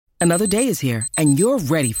Another day is here, and you're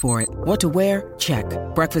ready for it. What to wear? Check.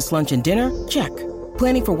 Breakfast, lunch, and dinner? Check.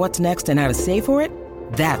 Planning for what's next and how to save for it?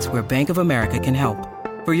 That's where Bank of America can help.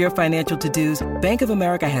 For your financial to-dos, Bank of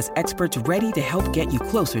America has experts ready to help get you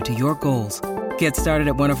closer to your goals. Get started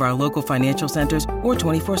at one of our local financial centers or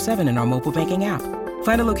 24/7 in our mobile banking app.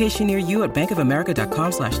 Find a location near you at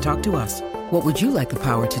bankofamerica.com/talktous. What would you like the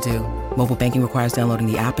power to do? Mobile banking requires downloading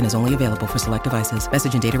the app and is only available for select devices.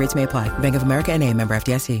 Message and data rates may apply. Bank of America N.A., member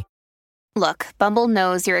FDIC. Look, Bumble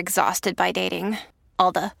knows you're exhausted by dating.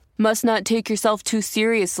 All the must not take yourself too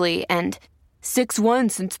seriously and 6'1"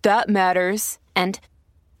 since that matters. And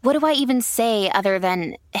what do I even say other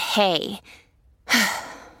than, hey?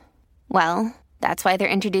 Well, that's why they're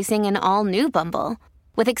introducing an all-new Bumble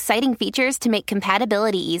with exciting features to make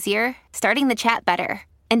compatibility easier, starting the chat better,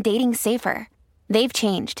 and dating safer. They've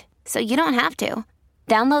changed, so you don't have to.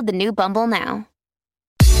 Download the new Bumble now.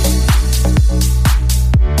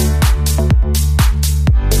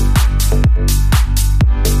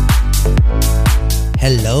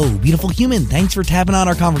 Hello, beautiful human. Thanks for tapping on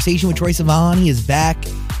our conversation with Troye Sivan. He is back.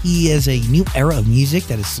 He has a new era of music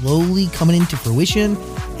that is slowly coming into fruition.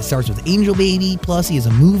 It starts with Angel Baby, plus he has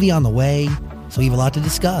a movie on the way. So we have a lot to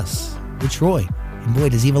discuss with Troye. And boy,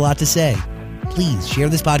 does he have a lot to say. Please share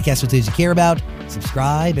this podcast with those you care about,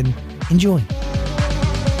 subscribe, and enjoy.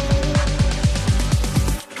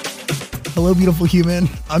 Hello, beautiful human.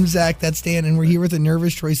 I'm Zach, that's Dan, and we're here with a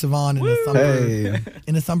nervous Troye Sivan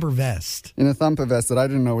in a Thumper vest. In a Thumper vest that I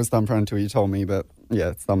didn't know was Thumper until you told me, but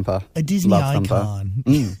yeah, it's Thumper. A Disney Love icon.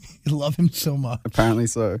 I love him so much. Apparently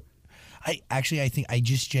so. I think I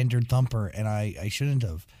just gendered Thumper, and I shouldn't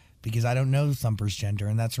have, because I don't know Thumper's gender,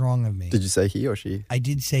 and that's wrong of me. Did you say he or she? I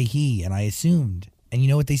did say he, and I assumed. And you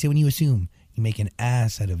know what they say when you assume? You make an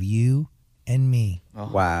ass out of you and me. Oh.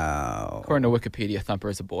 Wow. According to Wikipedia, Thumper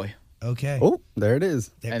is a boy. Okay. Oh, there it is.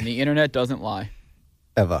 And the internet doesn't lie.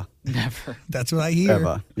 Ever. Never. That's what I hear.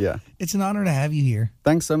 Ever, yeah. It's an honor to have you here.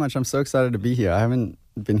 Thanks so much. I'm so excited to be here. I haven't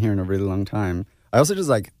been here in a really long time. I also just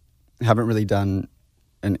haven't really done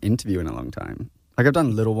an interview in a long time. I've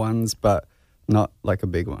done little ones, but not like a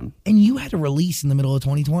big one. And you had a release in the middle of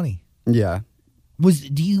 2020. Yeah.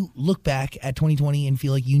 Do you look back at 2020 and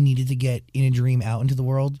feel like you needed to get In a Dream out into the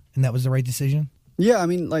world, and that was the right decision? Yeah, I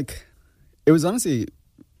mean, it was honestly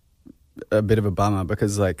a bit of a bummer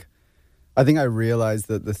because, I think I realized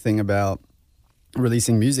that the thing about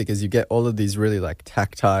releasing music is you get all of these really,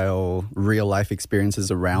 tactile, real-life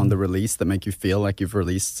experiences around the release that make you feel like you've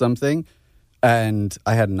released something, and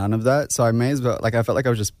I had none of that, so I may as well, I felt like I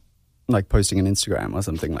was just, posting an Instagram or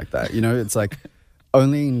something like that, you know? It's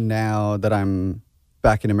only now that I'm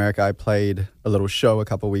back in America, I played a little show a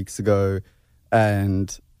couple of weeks ago,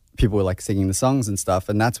 and people were singing the songs and stuff,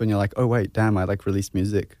 and that's when you're like, oh wait, damn, I released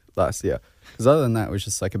music last year. Because other than that, it was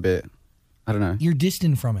just a bit, I don't know. You're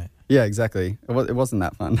distant from it. Yeah, exactly. It wasn't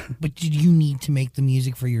that fun. But did you need to make the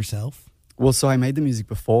music for yourself? Well, so I made the music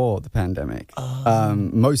before the pandemic.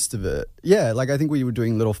 Most of it. Yeah, I think we were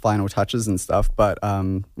doing little final touches and stuff, but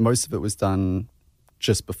most of it was done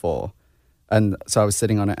just before. And so I was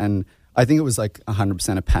sitting on it, and I think it was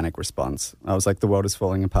 100% a panic response. I was the world is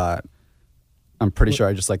falling apart. I'm pretty sure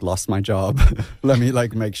I just lost my job. Let me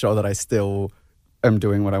make sure that I still am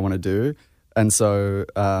doing what I want to do. And so,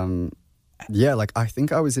 I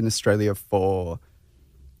think I was in Australia for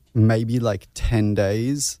maybe 10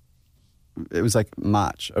 days. It was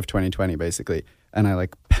March of 2020 basically. And I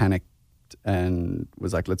panicked and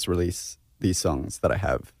was let's release these songs that I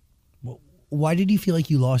have. Why did you feel like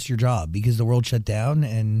you lost your job? Because the world shut down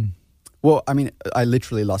and... Well, I mean, I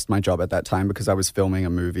literally lost my job at that time because I was filming a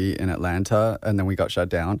movie in Atlanta and then we got shut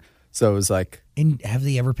down. So it was And have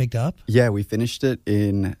they ever picked up? Yeah, we finished it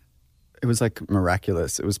it was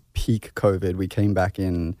miraculous. It was peak COVID. We came back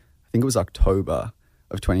in, I think it was October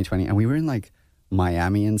of 2020. And we were in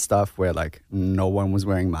Miami and stuff where no one was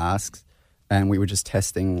wearing masks. And we were just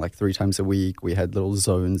testing 3 times a week. We had little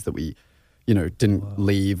zones that we, didn't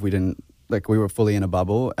leave. We didn't, we were fully in a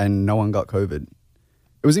bubble and no one got COVID.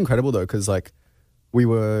 It was incredible though, because we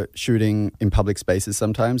were shooting in public spaces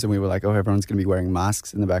sometimes and we were oh, everyone's going to be wearing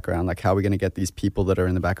masks in the background. How are we going to get these people that are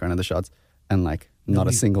in the background of the shots? And not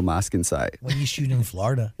a single mask in sight. When you shoot in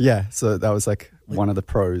Florida. Yeah, so that was one of the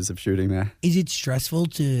pros of shooting there. Is it stressful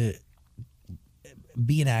to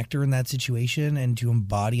be an actor in that situation and to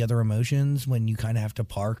embody other emotions when you kind of have to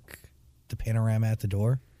park the panorama at the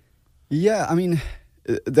door? Yeah, I mean,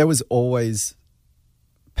 there was always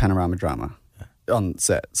panorama drama on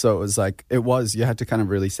set. So it was, you had to kind of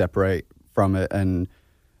really separate from it and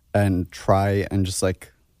try and just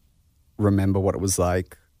remember what it was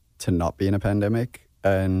like to not be in a pandemic.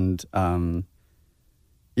 And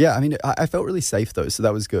Yeah, I mean, I felt really safe though, so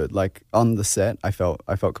that was good. Like on the set, I felt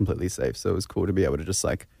completely safe, so it was cool to be able to just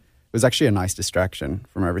like, it was actually a nice distraction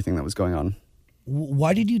from everything that was going on.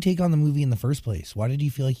 Why did you take on the movie in the first place? Why did you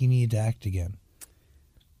feel like you needed to act again?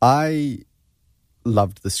 I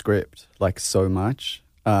loved the script like so much.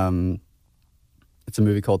 It's a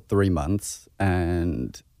movie called 3 Months,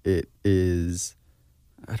 and it is,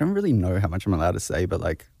 I don't really know how much I'm allowed to say, but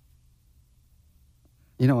like,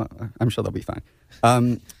 you know what, I'm sure they'll be fine.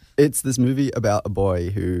 It's this movie about a boy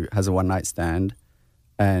who has a one-night stand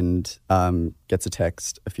and gets a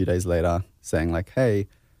text a few days later saying like, hey,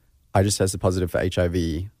 I just tested positive for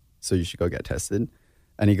HIV, so you should go get tested.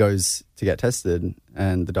 And he goes to get tested,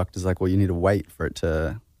 and the doctor's like, well, you need to wait for it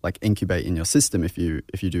to like incubate in your system if you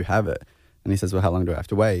do have it. And he says, well, how long do I have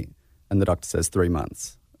to wait? And the doctor says 3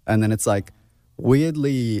 months. And then it's like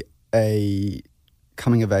weirdly a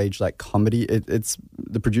coming of age like comedy. It's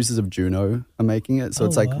the producers of Juno are making it, so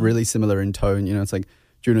it's like really similar in tone. You know, it's like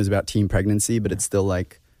Juno's about teen pregnancy, but it's still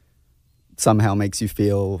like somehow makes you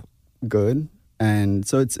feel good. And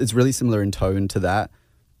so it's really similar in tone to that.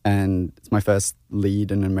 And it's my first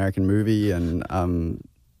lead in an American movie, and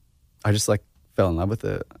I just like fell in love with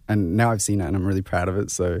it. And now I've seen it, and I'm really proud of it.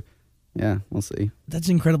 So yeah, we'll see. That's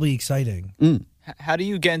incredibly exciting. How do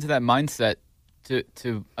you get into that mindset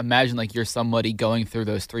to imagine like you're somebody going through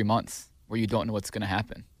those 3 months where you don't know what's going to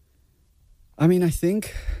happen? I mean, I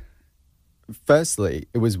think firstly,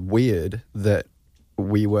 it was weird that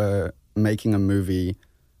we were making a movie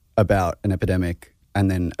about an epidemic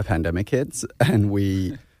and then a pandemic hits, and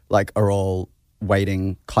we like are all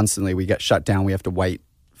waiting constantly. We get shut down. We have to wait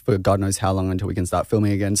for God knows how long until we can start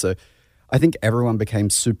filming again. So I think everyone became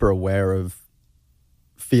super aware of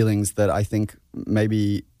feelings that I think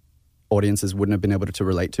maybe audiences wouldn't have been able to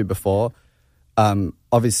relate to before.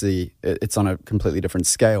 Obviously, it's on a completely different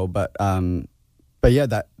scale, but yeah,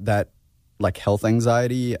 that like health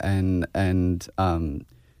anxiety and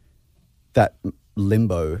that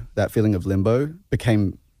limbo, that feeling of limbo,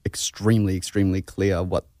 became extremely, extremely clear.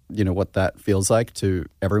 What that feels like to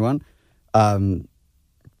everyone.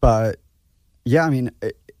 But yeah, I mean,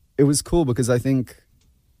 it was cool because I think,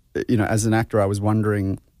 you know, as an actor, I was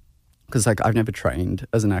wondering, because like I've never trained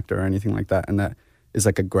as an actor or anything like that, and that is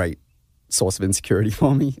like a great source of insecurity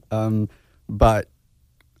for me. But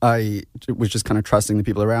I was just kind of trusting the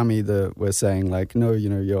people around me that were saying like, no, you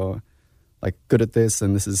know, you're like good at this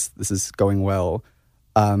and this is going well.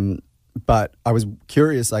 But I was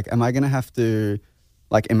curious, like, am I going to have to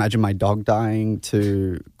like imagine my dog dying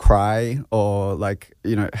to cry, or like,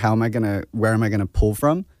 you know, where am I going to pull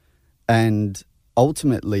from? And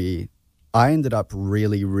ultimately I ended up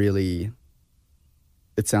really, really,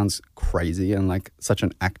 it sounds crazy and like such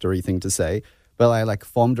an actor-y thing to say, but I like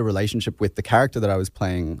formed a relationship with the character that I was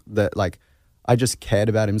playing that like I just cared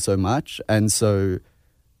about him so much. And so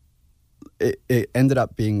it ended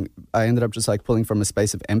up being, I ended up just like pulling from a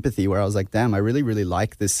space of empathy where I was like, damn, I really, really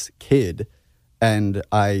like this kid and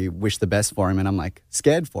I wish the best for him, and I'm like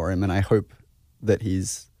scared for him and I hope that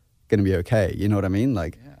he's going to be okay. You know what I mean?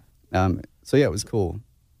 Like, so yeah, it was cool.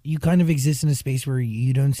 You kind of exist in a space where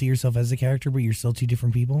you don't see yourself as a character, but you're still two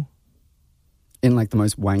different people? In like the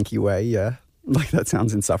most wanky way, yeah. Like that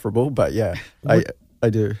sounds insufferable, but yeah, I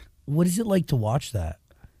do. What is it like to watch that?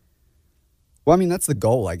 Well, I mean, that's the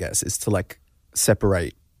goal, I guess, is to like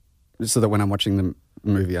separate so that when I'm watching the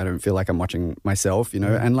movie, I don't feel like I'm watching myself, you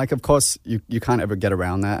know? And like, of course, you can't ever get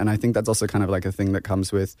around that. And I think that's also kind of like a thing that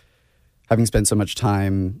comes with having spent so much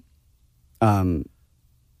time,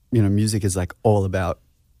 you know, music is like all about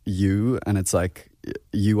you, and it's like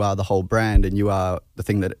you are the whole brand and you are the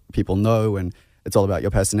thing that people know, and it's all about your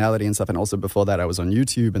personality and stuff. And also before that I was on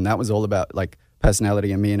YouTube, and that was all about like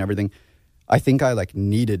personality and me and everything. I think I like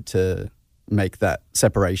needed to make that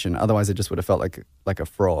separation, otherwise it just would have felt like a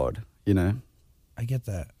fraud, you know? I get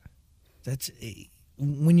that. That's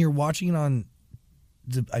when you're watching it on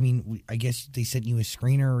I mean, I guess they sent you a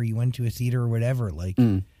screener or you went to a theater or whatever, like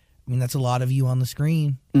I mean, that's a lot of you on the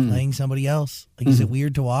screen playing somebody else. Like, is it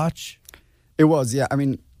weird to watch? It was, yeah. I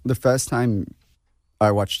mean, the first time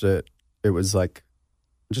I watched it, it was like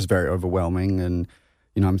just very overwhelming. And,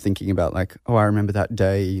 you know, I'm thinking about like, oh, I remember that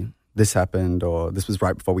day this happened, or this was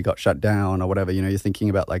right before we got shut down or whatever. You know, you're thinking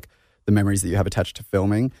about like the memories that you have attached to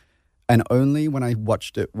filming. And only when I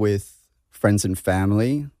watched it with friends and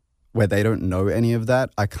family where they don't know any of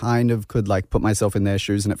that, I kind of could like put myself in their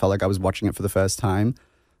shoes and it felt like I was watching it for the first time.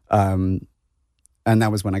 And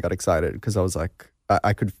that was when I got excited because I was like,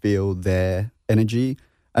 I could feel their energy.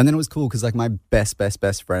 And then it was cool because like my best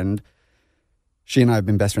friend, she and I have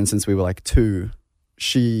been best friends since we were like 2.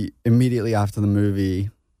 She immediately after the movie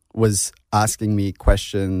was asking me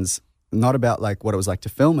questions, not about like what it was like to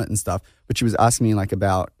film it and stuff, but she was asking me like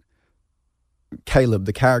about Caleb,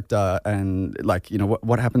 the character, and like, you know,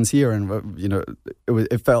 what happens here. And, you know,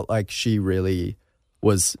 it felt like she really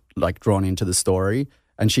was like drawn into the story,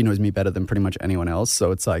 and she knows me better than pretty much anyone else.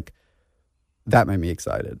 So it's like, that made me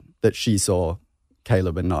excited that she saw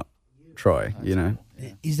Caleb and not Troy, you know?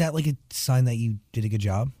 Is that like a sign that you did a good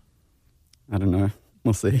job? I don't know.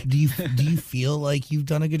 We'll see. Do you feel like you've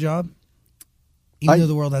done a good job? Even though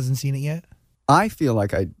the world hasn't seen it yet? I feel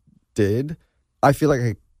like I did. I feel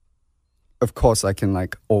like of course I can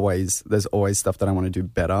like there's always stuff that I want to do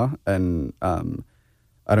better, and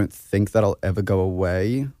I don't think that'll ever go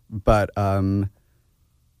away. But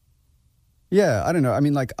yeah, I don't know. I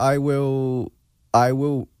mean, like I will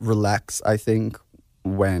relax, I think,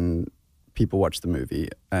 when people watch the movie,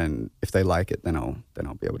 and if they like it, then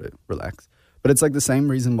I'll be able to relax. But it's like the same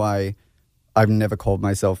reason why I've never called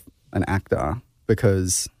myself an actor,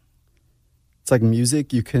 because it's like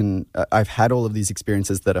music, you can, I've had all of these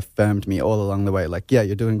experiences that affirmed me all along the way. Like, yeah,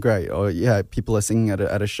 you're doing great. Or yeah, people are singing at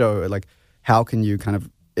a show. Like, how can you kind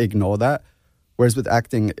of ignore that? Whereas with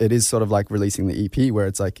acting, it is sort of like releasing the EP, where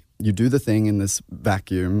it's like you do the thing in this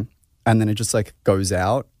vacuum and then it just like goes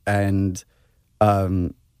out, and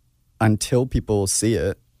until people see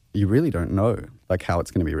it, you really don't know like how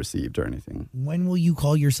it's going to be received or anything. When will you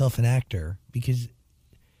call yourself an actor? Because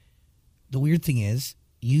the weird thing is,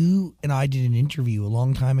 you and I did an interview a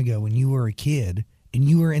long time ago when you were a kid, and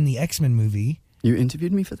you were in the X-Men movie. You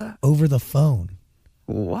interviewed me for that? Over the phone.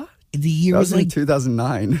 What? The year that was like in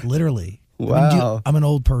 2009. Literally. Wow. I'm an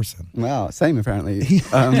old person. Wow. Same, apparently.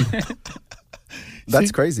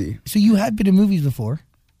 That's crazy. So you had been in movies before,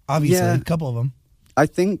 obviously, Yeah. a couple of them. I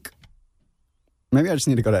think maybe I just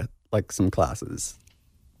need to go to like some classes,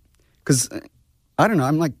 because I don't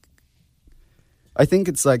know. I think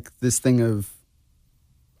it's like this thing of,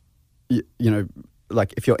 you know,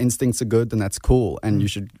 like if your instincts are good, then that's cool, and you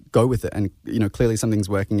should go with it. And, you know, clearly something's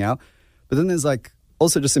working out. But then there's like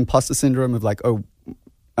also just imposter syndrome of like, oh,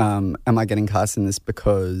 am I getting cast in this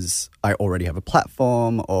because I already have a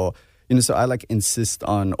platform? Or, you know, so I like insist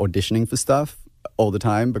on auditioning for stuff all the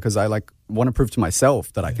time because I like want to prove to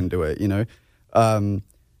myself that I can do it, you know?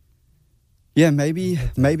 Yeah, maybe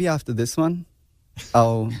after this one,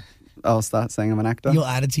 I'll start saying I'm an actor. You'll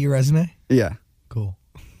add it to your resume? Yeah. Cool.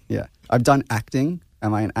 Yeah. I've done acting.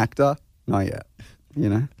 Am I an actor? Not yet. You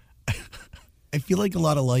know? I feel like a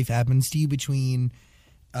lot of life happens to you between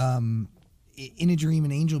In a Dream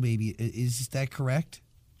and Angel Baby. Is that correct?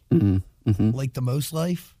 Mm-hmm. Mm-hmm. Like the most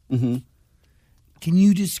life? Mm-hmm. Can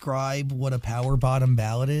you describe what a power bottom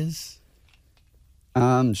ballad is?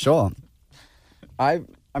 Sure. I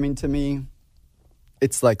mean, to me,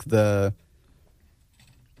 it's like the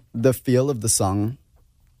feel of the song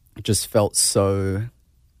just felt so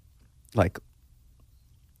like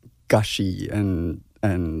gushy and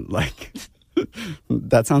like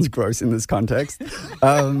that sounds gross in this context.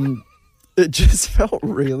 It just felt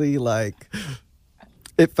really like,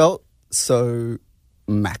 it felt so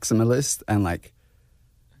maximalist and like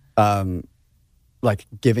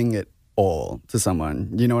giving it all to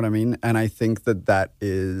someone, you know what I mean? And I think that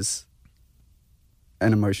is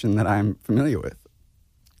an emotion that I'm familiar with.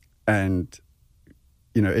 And,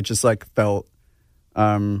 you know, it just like felt,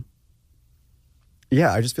 yeah,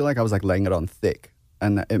 I just feel like I was like laying it on thick,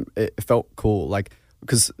 and it felt cool. Like,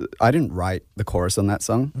 because I didn't write the chorus on that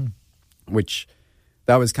song, which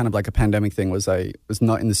that was kind of like a pandemic thing. Was I was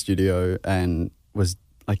not in the studio and was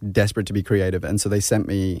like desperate to be creative. And so they sent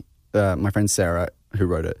me, my friend Sarah, who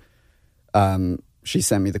wrote it, she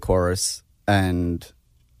sent me the chorus, and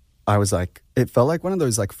I was like, it felt like one of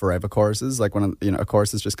those like forever choruses, like one of, you know, a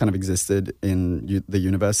chorus has just kind of existed in the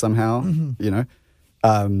universe somehow, you know?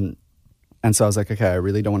 And so I was like, okay, I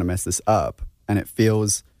really don't want to mess this up. And it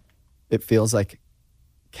feels like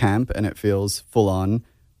camp, and it feels full on,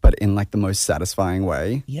 but in like the most satisfying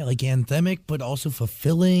way. Yeah, like anthemic, but also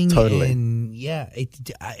fulfilling. Totally. And yeah,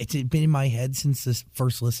 it's been in my head since this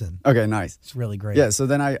first listen. Okay, nice. It's really great. Yeah, so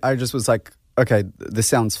then I just was like, okay, this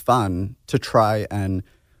sounds fun to try, and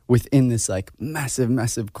within this like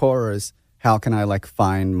massive chorus, how can I like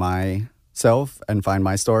find myself and find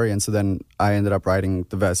my story? And so then I ended up writing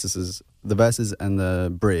the verses and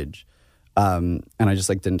the bridge. And I just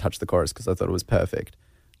like didn't touch the chorus because I thought it was perfect.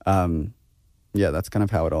 Yeah, that's kind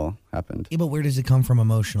of how it all happened. Yeah, but where does it come from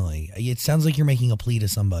emotionally? It sounds like you're making a plea to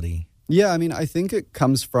somebody. Yeah, I mean, I think it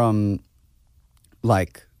comes from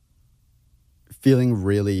like feeling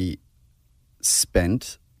really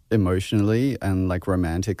spent emotionally and like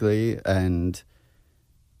romantically, and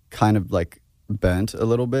kind of like burnt a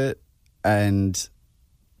little bit. And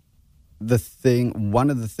one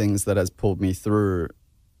of the things that has pulled me through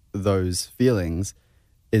those feelings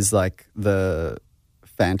is like the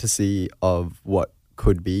fantasy of what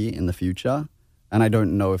could be in the future. And I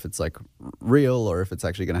don't know if it's like real or if it's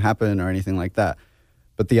actually going to happen or anything like that.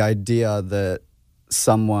 But the idea that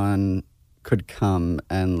someone could come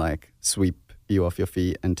and like sweep you off your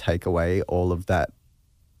feet and take away all of that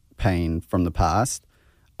pain from the past,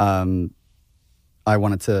 I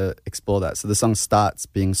wanted to explore that. So the song starts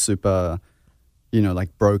being super,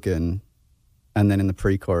 like broken. And then in the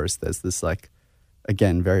pre-chorus, there's this like,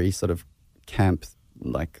 again, very sort of camp,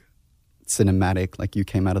 like cinematic, like you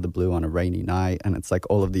came out of the blue on a rainy night. And it's like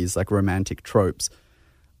all of these like romantic tropes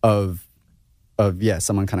of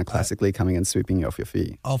someone kind of classically coming and sweeping you off your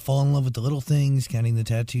feet. I'll fall in love with the little things, counting the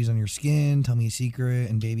tattoos on your skin, tell me a secret,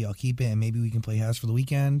 and baby, I'll keep it, and maybe we can play house for the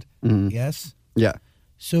weekend. Mm-hmm. Yes? Yeah.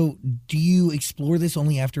 So do you explore this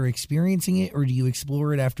only after experiencing it, or do you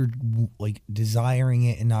explore it after like desiring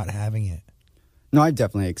it and not having it? No, I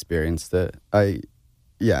definitely experienced it.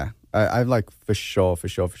 I've like for sure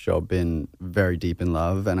been very deep in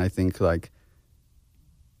love, and I think like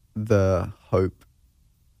the hope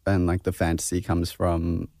and like the fantasy comes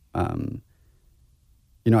from, an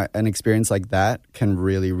experience like that can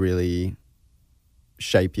really, really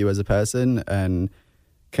shape you as a person and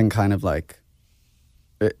can kind of like,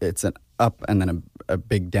 it's an up and then a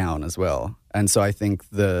big down as well. And so I think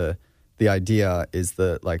the idea is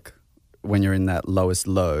that like when you're in that lowest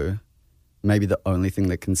low, maybe the only thing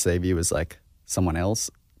that can save you is like someone else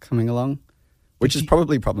coming along, which is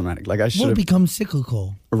probably problematic. Like I should have... Well, it becomes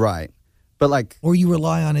cyclical. Right. But like, or you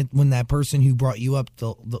rely on it when that person who brought you up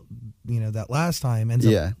that last time ends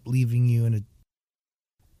up leaving you in a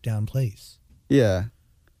down place. Yeah.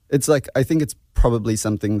 It's like, I think it's probably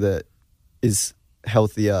something that is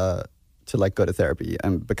healthier to like go to therapy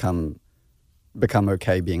and become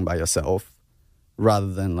okay being by yourself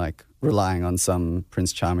rather than like relying on some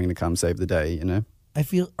Prince Charming to come save the day,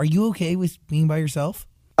 Are you okay with being by yourself?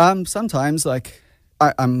 Sometimes like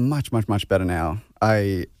I'm much, much, much better now.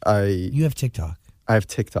 You have TikTok. I have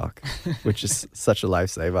TikTok, which is such a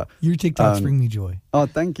lifesaver. Your TikToks bring me joy. Oh,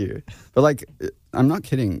 thank you. But like, I'm not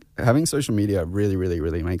kidding. Having social media really, really,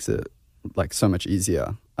 really makes it like so much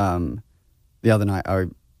easier. The other night I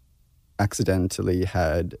accidentally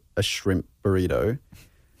had a shrimp burrito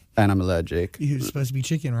and I'm allergic. It was supposed to be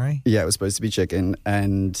chicken, right? Yeah, it was supposed to be chicken.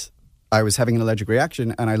 And I was having an allergic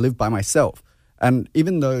reaction and I lived by myself. And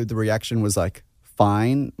even though the reaction was like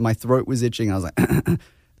fine, my throat was itching. I was like,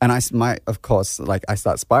 and I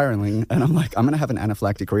start spiraling and I'm like, I'm going to have an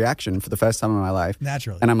anaphylactic reaction for the first time in my life.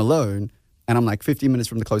 Naturally. And I'm alone and I'm like 15 minutes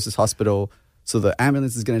from the closest hospital. So the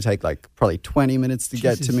ambulance is going to take like probably 20 minutes to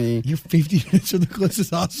get to me. You're 50 minutes from the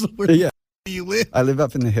closest hospital. Where do you live? I live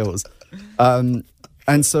up in the hills.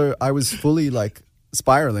 And so I was fully like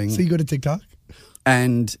spiraling. So you go to TikTok?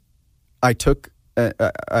 And I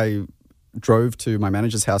I drove to my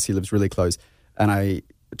manager's house. He lives really close. And I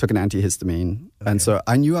took an antihistamine. Okay. And so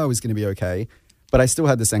I knew I was going to be okay. But I still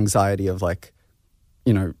had this anxiety of like,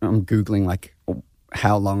 I'm Googling like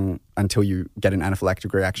how long until you get an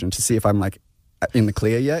anaphylactic reaction to see if I'm like in the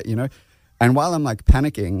clear yet, And while I'm like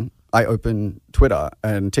panicking, I open Twitter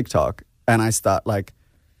and TikTok and I start like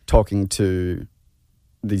talking to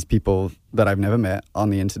these people that I've never met on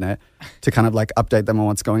the internet to kind of like update them on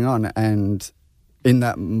what's going on. And in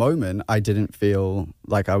that moment, I didn't feel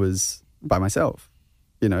like I was by myself,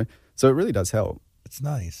 So it really does help. It's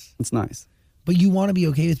nice. It's nice. But you want to be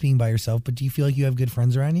okay with being by yourself, but do you feel like you have good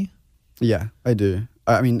friends around you? Yeah, I do.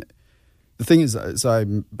 I mean, the thing is, so I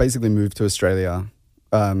basically moved to Australia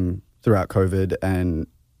throughout COVID and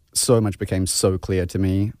so much became so clear to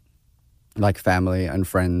me, like family and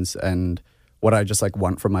friends and what I just like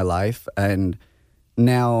want from my life. And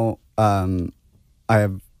now I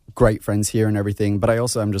have great friends here and everything, but I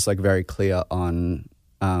also am just like very clear on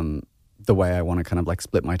the way I want to kind of like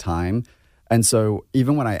split my time. And so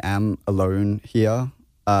even when I am alone here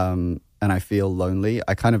and I feel lonely,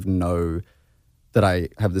 I kind of know that I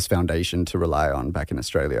have this foundation to rely on back in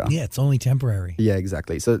Australia. Yeah, it's only temporary. Yeah,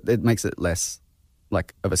 exactly. So it makes it less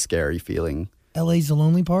like of a scary feeling. LA's the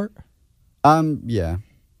lonely part? Yeah.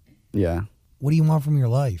 Yeah. What do you want from your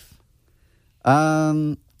life?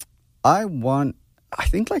 I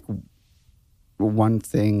think like one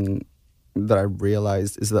thing that I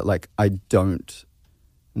realized is that like I don't,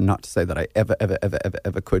 not to say that I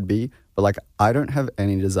ever could be, but like I don't have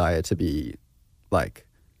any desire to be like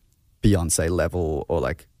Beyonce level or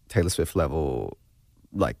like Taylor Swift level,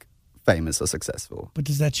 like famous or successful. But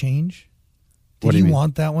does that change? What Did do you you mean?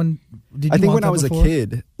 want that one? I think when I was a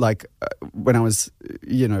kid, like when I was,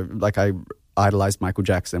 like I idolized Michael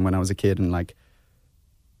Jackson when I was a kid, and like,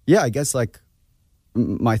 yeah, I guess like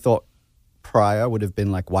my thought prior would have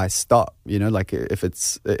been like, why stop? You know, like if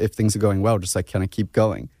things are going well, just like kind of keep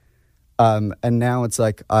going. And now it's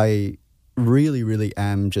like I really, really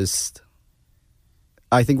am just,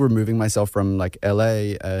 I think, removing myself from like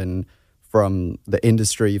LA and from the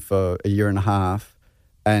industry for a year and a half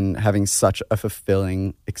and having such a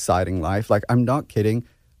fulfilling, exciting life. Like, I'm not kidding.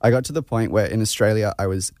 I got to the point where in Australia, I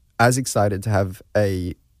was as excited to have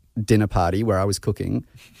a dinner party where I was cooking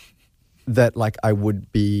that like I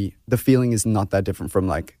would be, the feeling is not that different from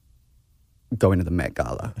like going to the Met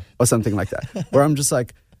Gala or something like that, where I'm just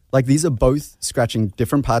like these are both scratching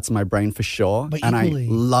different parts of my brain for sure. But and equally. I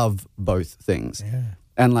love both things. Yeah.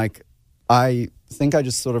 And like, I think I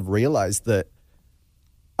just sort of realized that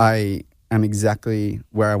I am exactly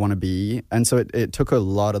where I want to be. And so it took a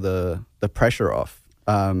lot of the pressure off.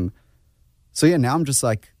 So yeah, now I'm just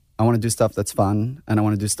like, I want to do stuff that's fun, and I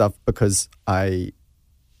want to do stuff because I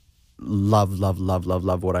love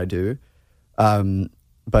what I do.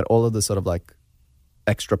 But all of the sort of like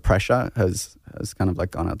extra pressure has kind of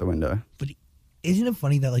like gone out the window. But isn't it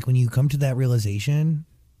funny that like when you come to that realization,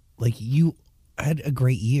 like you had a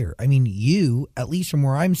great year. I mean, you, at least from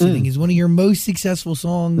where I'm sitting, is one of your most successful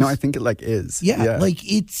songs. No, I think it like is. Yeah, like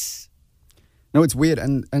it's... No, it's weird.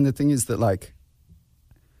 And the thing is that like,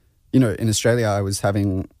 you know, in Australia, I was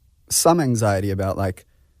having some anxiety about like,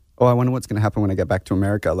 oh, I wonder what's going to happen when I get back to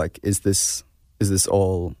America. Like, is this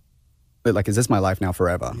all, like, is this my life now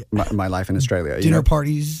forever? My life in Australia. Dinner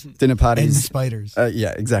parties. And spiders.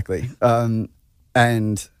 Yeah, exactly.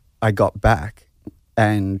 And I got back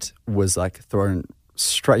and was like thrown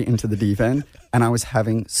straight into the deep end, and I was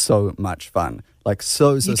having so much fun. Like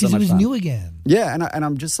so much fun. Because it was new again. Yeah, and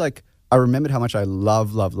I'm just like, I remembered how much I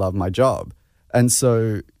love my job. And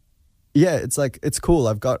so, yeah, it's like, it's cool.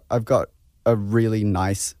 I've got a really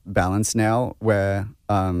nice balance now where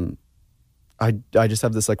I just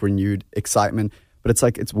have this like renewed excitement. But it's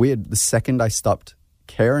like, it's weird. The second I stopped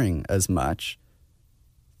caring as much,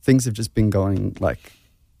 things have just been going like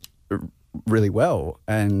really well.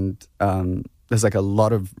 And there's like a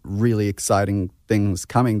lot of really exciting things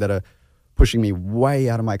coming that are pushing me way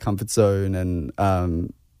out of my comfort zone. And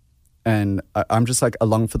I'm just like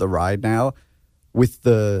along for the ride now, with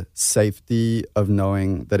the safety of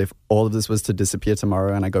knowing that if all of this was to disappear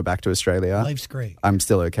tomorrow and I go back to Australia, Life's great. I'm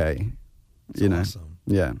still okay. That's you know? awesome.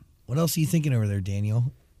 Yeah. What else are you thinking over there,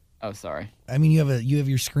 Daniel? Oh, sorry. I mean, you have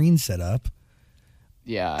your screen set up.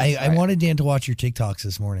 Yeah. I wanted Dan to watch your TikToks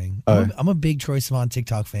this morning. Oh. I'm a big Troye Sivan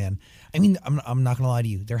TikTok fan. I mean, I'm not gonna lie to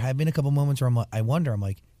you. There have been a couple moments where I wonder,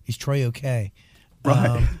 is Troye okay?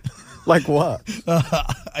 Right. Like what?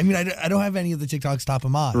 I mean, I don't have any of the TikToks top of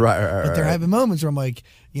mind. Right. But there have been moments where I'm like,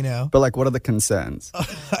 you know. But like, what are the concerns?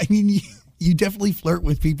 I mean, you definitely flirt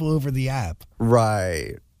with people over the app.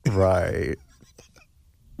 Right.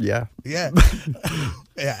 Yeah. Yeah.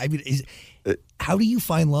 Yeah. I mean, how do you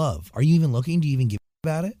find love? Are you even looking? Do you even give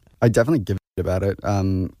about it? I definitely give a about it. I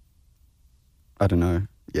don't know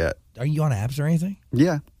yet. Are you on apps or anything?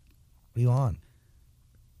 Yeah. What are you on?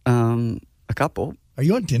 A couple. Are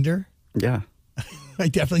you on Tinder? Yeah. I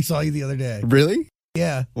definitely saw you the other day. Really?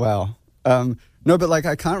 Yeah. Wow. No, but like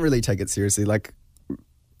I can't really take it seriously. Like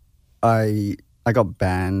I got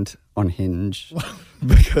banned on Hinge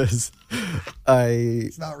because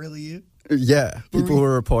It's not really you? Yeah, people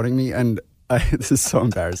were reporting me, and this is so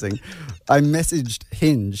embarrassing. I messaged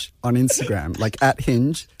Hinge on Instagram, like at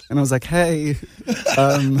Hinge, and I was like, hey,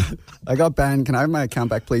 I got banned. Can I have my account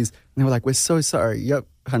back, please? And they were like, we're so sorry. Yep,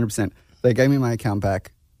 100%. They gave me my account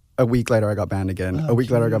back. A week later, I got banned again. A week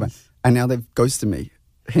later, I got banned. And now they've ghosted me.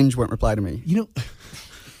 Hinge won't reply to me. You know,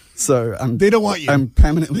 so they don't want you. I'm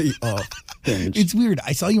permanently off Hinge. It's weird.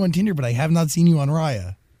 I saw you on Tinder, but I have not seen you on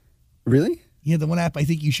Raya. Really? Yeah, the one app I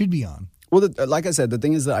think you should be on. Well, like I said, the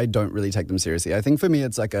thing is that I don't really take them seriously. I think for me,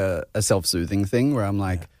 it's like a self-soothing thing where I'm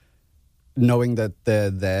like, knowing that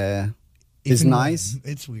they're there is nice.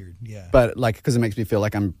 It's weird, yeah. But like, because it makes me feel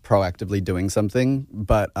like I'm proactively doing something.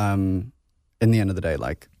 But in the end of the day,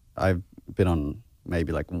 like I've been on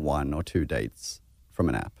maybe like 1 or 2 dates from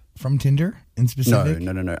an app. From Tinder in specific?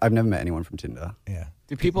 No. I've never met anyone from Tinder. Yeah.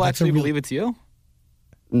 Do people actually believe it's you?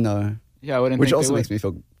 No. Yeah, I wouldn't. Which think also they would. makes me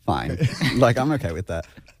feel fine. Like I'm okay with that.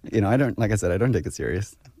 You know, I don't. Like I said, I don't take it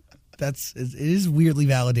serious. It is weirdly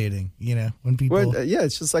validating. You know, when people. Well, yeah,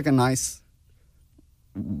 it's just like a nice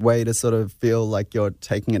way to sort of feel like you're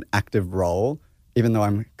taking an active role, even though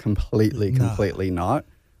I'm completely not.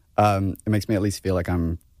 It makes me at least feel like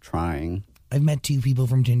I'm trying. I've met 2 people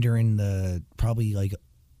from Tinder in the probably like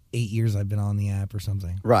 8 years I've been on the app or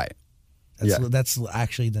something. Right. That's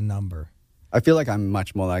actually the number. I feel like I'm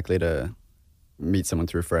much more likely to meet someone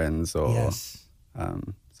through friends or Yes.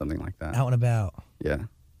 something like that. Out and about. Yeah.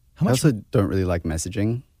 How I much? also don't really like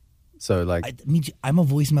messaging. So like, I'm a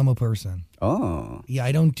voice memo person. oh, Yeah,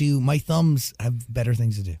 I don't do. My thumbs have better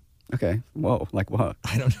things to do. okay. Whoa, like what?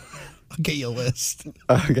 I don't know. I'll get you a list.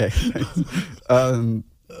 Okay. thanks.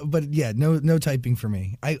 But yeah, no typing for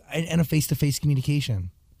me. And a face-to-face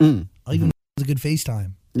communication. I'll even a good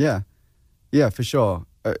FaceTime. Yeah. Yeah, for sure.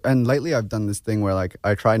 And lately I've done this thing where like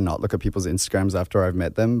I try not look at people's Instagrams after I've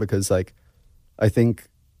met them because like I think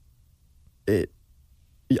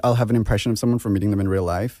I'll have an impression of someone from meeting them in real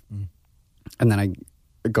life. And then I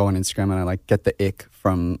go on Instagram and I like get the ick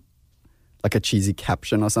from like a cheesy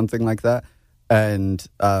caption or something like that. And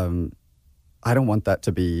I don't want that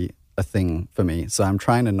to be a thing for me. So I'm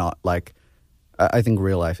trying to not like, I think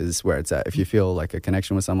real life is where it's at. If you feel like a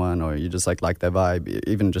connection with someone or you just like their vibe,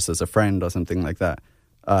 even just as a friend or something like that,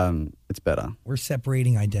 it's better. We're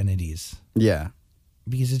separating identities. Yeah.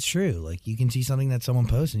 Because it's true. Like, you can see something that someone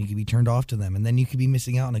posts and you could be turned off to them, and then you could be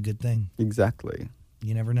missing out on a good thing. Exactly.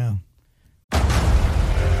 You never know.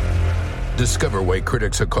 Discover why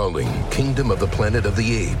critics are calling Kingdom of the Planet of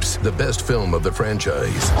the Apes the best film of the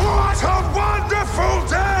franchise. What a wonderful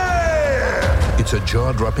day! It's a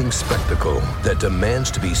jaw-dropping spectacle that demands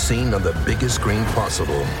to be seen on the biggest screen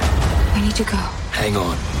possible. We need to go. Hang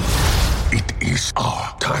on. It is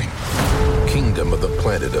our time. Kingdom of the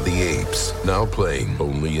Planet of the Apes. Now playing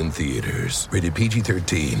only in theaters. Rated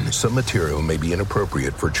PG-13. Some material may be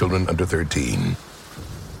inappropriate for children under 13.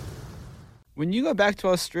 When you go back to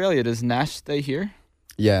Australia, does Nash stay here?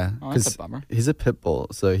 Yeah. Oh, that's a 'cause bummer. He's a pit bull.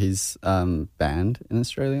 So he's banned in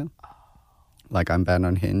Australia. Like I'm banned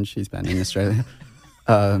on Hinge. He's banned in Australia.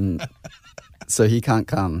 So he can't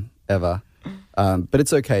come ever. But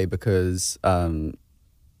it's okay because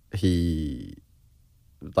he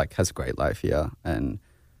like has a great life here, and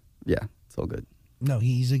yeah, it's all good. No,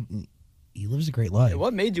 he lives a great life.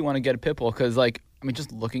 What made you want to get a pit bull? Because, like, I mean,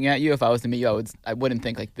 just looking at you, if I was to meet you, I wouldn't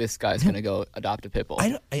think like this guy's gonna go adopt a pit bull.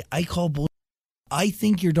 I call bull. I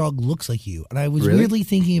think your dog looks like you, and I was Really? weirdly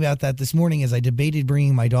thinking about that this morning as I debated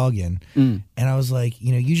bringing my dog in, and I was like,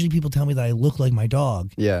 usually people tell me that I look like my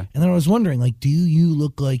dog, Yeah. and then I was wondering, like, do you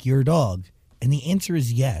look like your dog? And the answer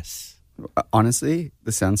is yes. Honestly,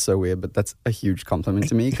 this sounds so weird, but that's a huge compliment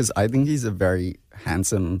to me because I think he's a very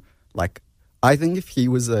handsome. Like, I think if he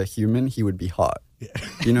was a human, he would be hot.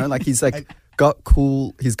 Like he's like got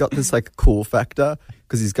cool. He's got this like cool factor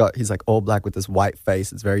because he's like all black with this white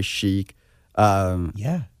face. It's very chic.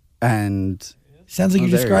 Yeah, And sounds like Oh,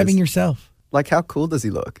 you're there he describing is. yourself. like, how cool does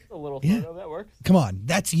he look? A little Yeah. photo that works. Come on,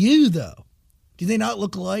 that's you though. Do they not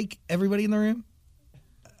look alike? Everybody in the room?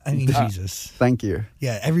 I mean, Jesus. Thank you.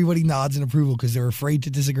 Yeah, everybody nods in approval because they're afraid to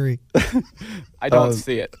disagree. I don't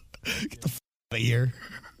see it. Get the out of here.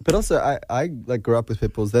 But also, I like grew up with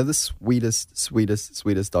pit bulls. They're the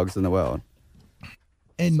sweetest dogs in the world.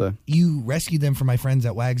 And So- you rescued them from my friends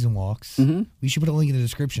at Wags and Walks. We should put a link in the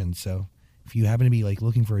description. So if you happen to be like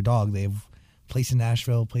looking for a dog, they have a place in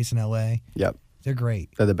Nashville, a place in LA. Yep, They're great.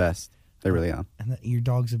 they're the best. They really are. And your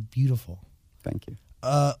dogs are beautiful. Thank you.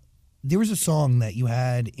 There was a song that you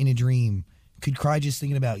had in a dream, Could Cry Just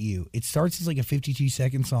Thinking About You. It starts as like a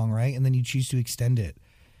 52-second song, right? And then you choose to extend it.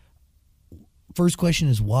 First question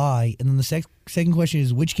is why? And then the second question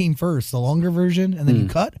is which came first, the longer version and then you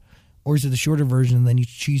cut? Or is it the shorter version and then you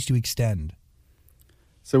choose to extend?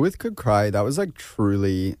 So with Could Cry, that was like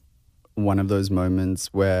truly one of those moments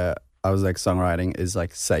where I was like, songwriting is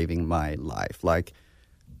like saving my life. Like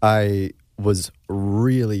I was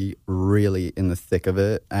really, really in the thick of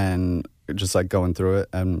it and just like going through it.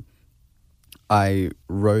 And I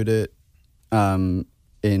wrote it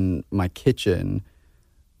in my kitchen.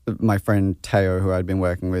 My friend Teo, who I'd been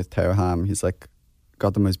working with, Teo Ham, he's like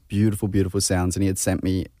got the most beautiful, beautiful sounds, and he had sent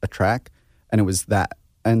me a track, and it was that.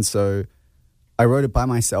 And so I wrote it by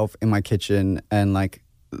myself in my kitchen and like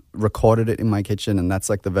recorded it in my kitchen, and that's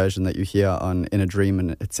like the version that you hear on In a Dream,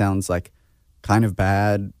 and it sounds like kind of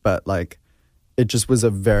bad, but like it just was a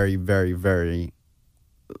very, very, very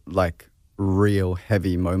like real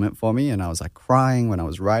heavy moment for me, and I was like crying when I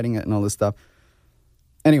was writing it and all this stuff.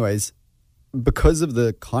 Anyways, because of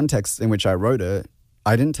the context in which I wrote it,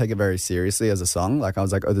 I didn't take it very seriously as a song. Like I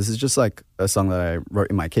was like, oh, this is just like a song that I wrote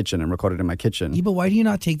in my kitchen and recorded in my kitchen. Yeah, but why do you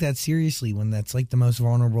not take that seriously when that's like the most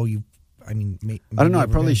vulnerable you, I mean, I don't know. I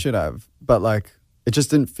probably should have, but like it just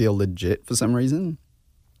didn't feel legit for some reason.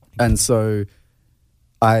 And so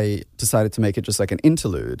I decided to make it just like an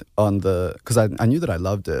interlude on the, because I knew that I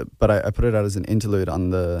loved it, but I put it out as an interlude on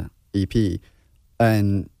the EP,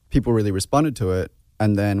 and people really responded to it.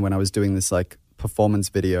 And then when I was doing this like performance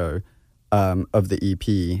video, of the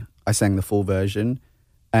EP. I sang the full version,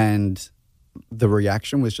 and the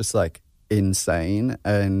reaction was just like insane.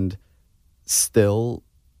 And still,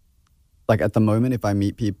 like at the moment, if I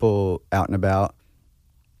meet people out and about,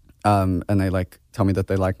 and they like tell me that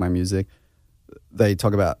they like my music, they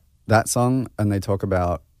talk about that song and they talk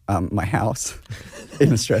about my house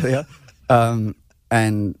in Australia.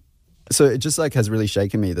 And so it just like has really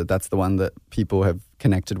shaken me that that's the one that people have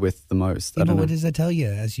connected with the most. Yeah, but what does that tell you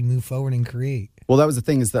as you move forward and create? Well, that was the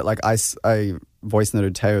thing, is that like I voice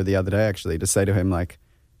noted Teo the other day actually to say to him like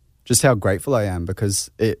just how grateful I am,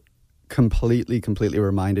 because it completely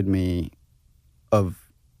reminded me of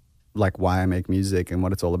like why I make music and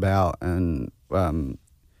what it's all about, and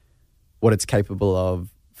what it's capable of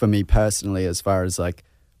for me personally, as far as like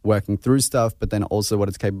working through stuff, but then also what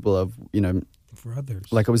it's capable of, you know, for others.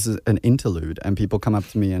 Like it was an interlude, and people come up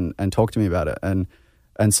to me and talk to me about it, and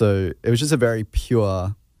so it was just a very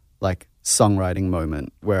pure like songwriting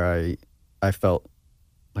moment where I felt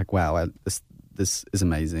like, wow, this is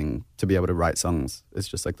amazing. To be able to write songs is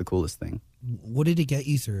just like the coolest thing. What did it get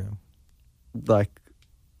you through? Like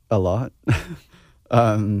a lot.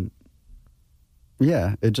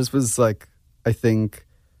 Yeah, it just was like, I think,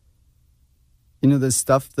 you know, there's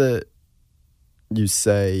stuff that you would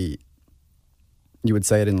say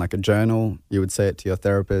it in like a journal, you would say it to your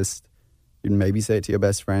therapist, you'd maybe say it to your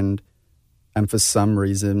best friend, and for some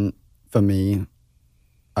reason, for me,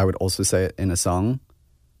 I would also say it in a song.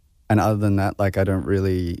 And other than that, like I don't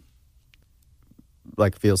really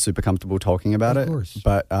like feel super comfortable talking about it. Of course.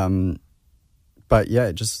 But yeah,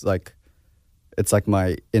 it just like, it's like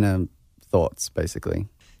my inner thoughts basically.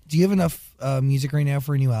 Do you have enough music right now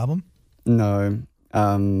for a new album? No.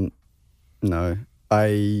 No.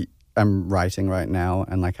 I am writing right now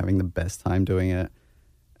and like having the best time doing it.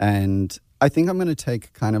 And I think I'm going to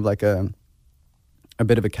take kind of like a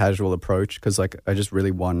bit of a casual approach, because like I just really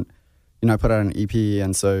want, you know, I put out an EP,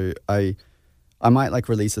 and so I might like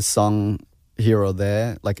release a song here or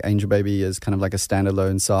there. Like Angel Baby is kind of like a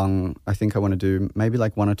standalone song. I think I want to do maybe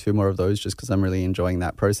like one or two more of those, just because I'm really enjoying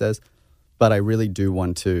that process. But I really do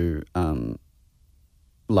want to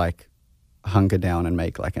like hunker down and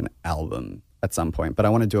make like an album at some point. But I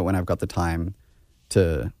want to do it when I've got the time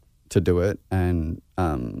to do it, and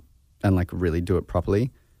like really do it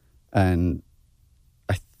properly. And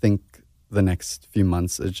I think the next few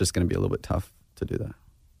months is just going to be a little bit tough to do that.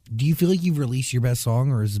 Do you feel like you've released your best song,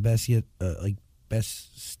 or is the best yet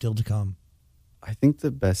best still to come? I think the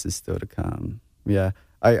best is still to come. Yeah,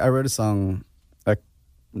 I wrote a song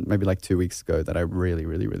maybe like 2 weeks ago that I really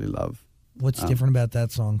love. What's different about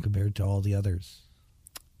that song compared to all the others?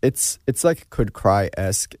 It's like Could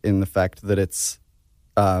Cry-esque in the fact that it's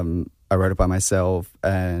I wrote it by myself,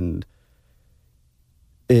 and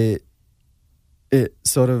it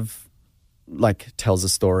sort of like tells a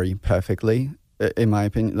story perfectly, in my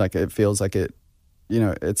opinion. Like it feels like it, you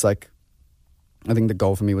know, it's like, I think the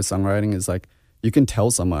goal for me with songwriting is like, you can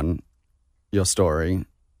tell someone your story,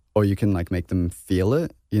 or you can like make them feel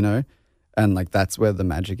it, you know, and like that's where the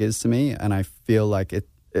magic is to me. And I feel like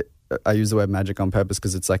I use the word magic on purpose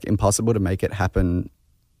because it's like impossible to make it happen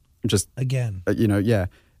just again, you know. Yeah,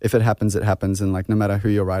 if it happens, it happens. And like no matter who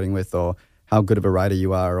you're writing with or how good of a writer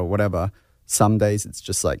you are or whatever, some days it's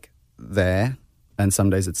just like there and some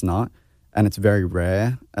days it's not, and it's very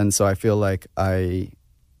rare. And so I feel like I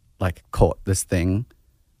like caught this thing,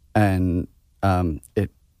 and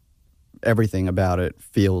everything about it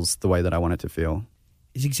feels the way that I want it to feel.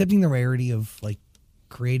 Is accepting the rarity of like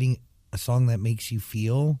creating a song that makes you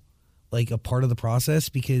feel like a part of the process?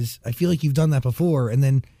 Because I feel like you've done that before, and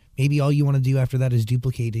then maybe all you want to do after that is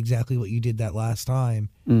duplicate exactly what you did that last time,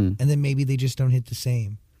 and then maybe they just don't hit the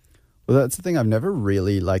same. Well, that's the thing. I've never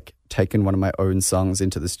really like taken one of my own songs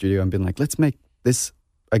into the studio and been like, let's make this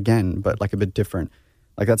again, but like a bit different.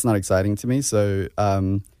 Like that's not exciting to me. So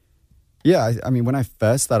yeah, I mean, when I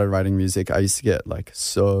first started writing music, I used to get like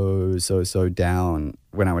so down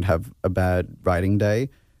when I would have a bad writing day.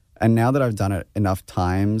 And now that I've done it enough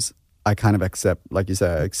times, I kind of accept, like you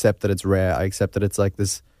said, I accept that it's rare. I accept that it's like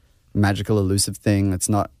this magical, elusive thing. It's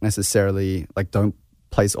not necessarily like, don't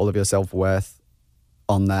place all of your self-worth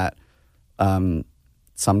on that.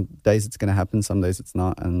 Some days it's going to happen, some days it's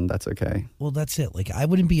not, and that's okay. Well, that's it. Like, I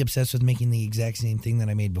wouldn't be obsessed with making the exact same thing that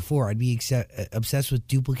I made before. I'd be obsessed with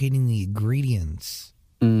duplicating the ingredients.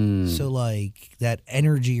 So, like, that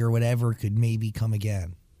energy or whatever could maybe come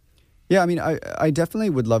again. Yeah, I mean, I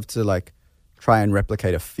definitely would love to, like, try and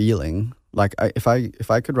replicate a feeling. Like, if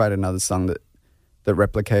I could write another song that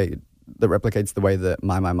replicates the way that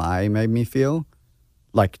My made me feel,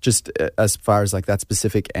 like just as far as like that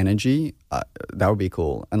specific energy, that would be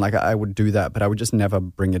cool. And like I would do that, but I would just never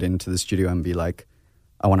bring it into the studio and be like,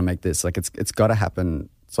 I want to make this. Like it's got to happen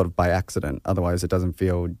sort of by accident. Otherwise it doesn't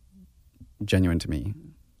feel genuine to me.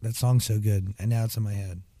 That song's so good, and now it's in my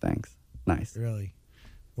head. Thanks. Nice. Really.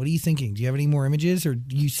 What are you thinking? Do you have any more images, or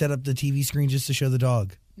do you set up the TV screen just to show the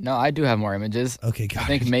dog? No, I do have more images. Okay, got I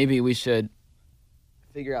think it. maybe we should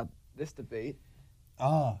figure out this debate.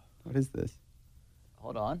 Oh. What is this?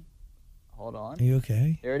 Hold on. Are you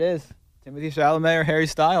okay? Here it is. Timothy Chalamet or Harry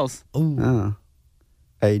Styles? Oh. Oh,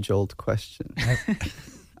 age-old question.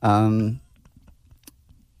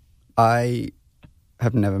 I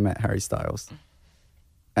have never met Harry Styles,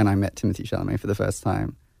 and I met Timothy Chalamet for the first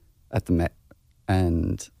time at the Met,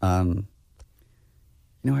 and I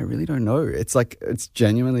really don't know. It's like it's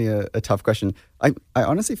genuinely a tough question. I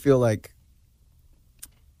honestly feel like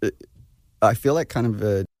kind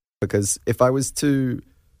of because if I was to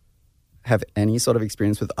have any sort of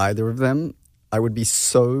experience with either of them, I would be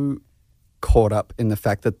so caught up in the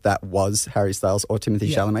fact that was Harry Styles or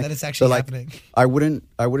Timothy Chalamet. That it's actually happening. I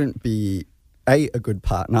wouldn't be a good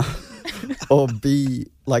partner or B,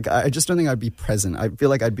 like I just don't think I'd be present. I feel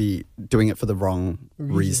like I'd be doing it for the wrong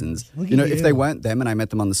reasons. Look You know, at if they weren't them and I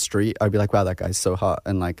met them on the street, I'd be like, wow, that guy's so hot,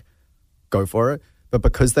 and like go for it. But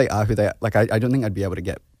because they are who they are, like I don't think I'd be able to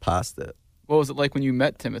get past it. What was it like when you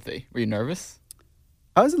met Timothy? Were you nervous?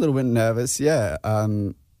 I was a little bit nervous, yeah.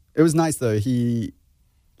 It was nice though. I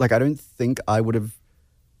don't think I would have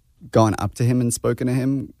gone up to him and spoken to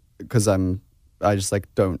him because I just like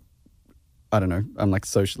I don't know. I'm like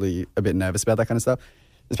socially a bit nervous about that kind of stuff,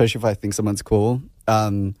 especially if I think someone's cool.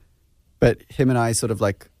 But him and I sort of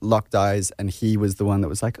like locked eyes, and he was the one that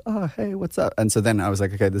was like, oh, hey, what's up? And so then I was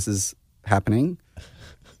like, okay, this is happening.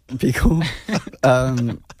 Be cool.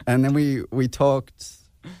 And then we talked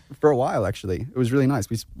for a while, actually. It was really nice.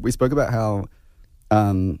 We spoke about how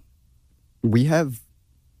we have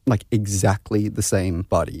like exactly the same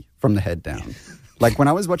body from the head down. Like when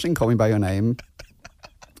I was watching Call Me By Your Name,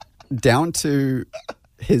 down to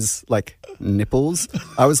his like nipples,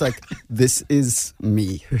 I was like, this is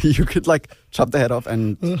me. You could like chop the head off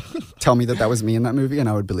and tell me that was me in that movie and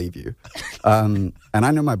I would believe you. And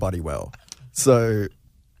I know my body well. So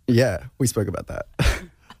yeah, we spoke about that.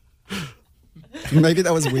 Maybe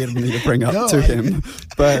that was weird of me to bring up to him,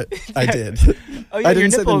 but I did. Oh, yeah, I your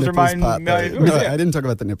didn't say the nipples nipples remind part, me. though. No, I didn't talk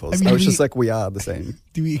about the nipples. I was just like, we are the same.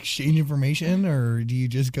 Do we exchange information, or do you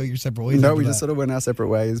just go your separate ways? No, we just sort of went our separate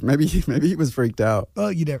ways. Maybe he was freaked out. Oh,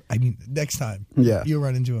 you never. I mean, next time. Yeah. You'll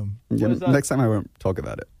run into him. Yeah, next time I won't talk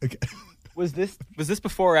about it. Okay. Was this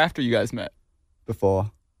before or after you guys met?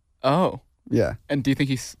 Before. Oh. Yeah. And do you think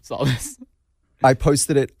he saw this? I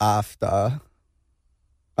posted it after.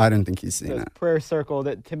 I don't think he's seen it. Prayer circle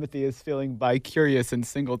that Timothy is feeling bi-curious and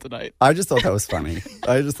single tonight. I just thought that was funny.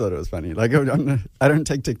 I just thought it was funny. Like, I don't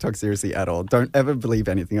take TikTok seriously at all. Don't ever believe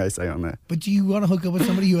anything I say on there. But do you want to hook up with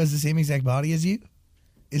somebody who has the same exact body as you?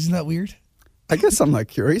 Isn't that weird? I guess I'm like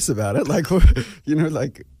curious about it. Like, you know,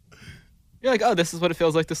 like. You're like, oh, this is what it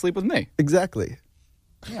feels like to sleep with me. Exactly.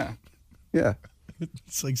 Yeah. Yeah.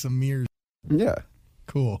 It's like some mirrors. Yeah.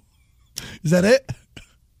 Cool. Is that it?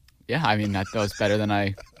 Yeah, I mean that was better than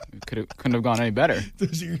I couldn't have gone any better.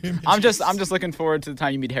 Those are your images. I'm just looking forward to the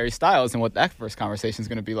time you meet Harry Styles and what that first conversation is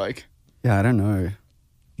going to be like. Yeah, I don't know.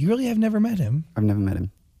 You really have never met him? I've never met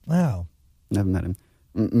him. Wow. Never met him.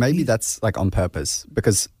 Maybe that's like on purpose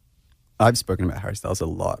because I've spoken about Harry Styles a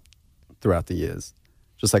lot throughout the years,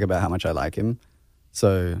 just like about how much I like him.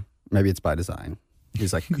 So maybe it's by design.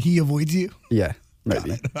 He's like he avoids you? Yeah,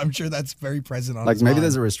 maybe. I'm sure that's very present on like his maybe mind.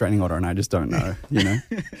 there's a restraining order and I just don't know, you know?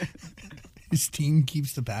 His team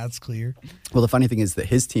keeps the paths clear. Well, the funny thing is that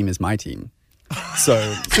his team is my team.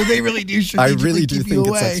 So they really do I really do keep you think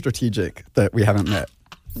it's like away. strategic that we haven't met.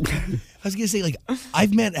 I was going to say, like,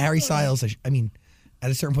 I've met Harry Styles. I mean,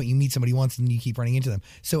 at a certain point, you meet somebody once and you keep running into them.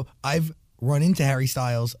 So I've run into Harry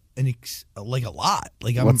Styles like a lot.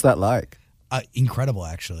 Like, What's that like? Incredible,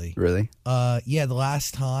 actually. Really? Yeah, the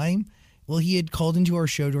last time, well, he had called into our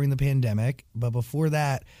show during the pandemic, but before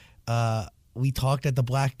that, we talked at the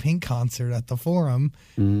Blackpink concert at the Forum,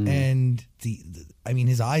 and I mean,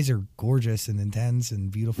 his eyes are gorgeous and intense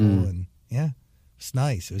and beautiful, and yeah, it's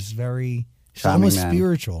nice. It was very, it's Charming almost man.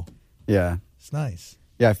 spiritual. Yeah. It's nice.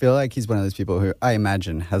 Yeah, I feel like he's one of those people who I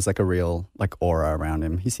imagine has like a real like aura around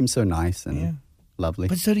him. He seems so nice and lovely.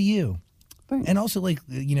 But so do you. Thanks. And also, like,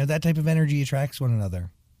 you know, that type of energy attracts one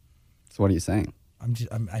another. So what are you saying? I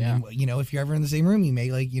mean, you know, if you're ever in the same room, you may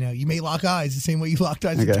you may lock eyes the same way you locked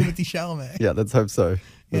eyes with Okay. Timothy Chalamet. Yeah, let's hope so.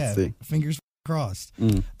 Let's see. Fingers crossed.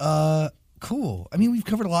 Cool. I mean, we've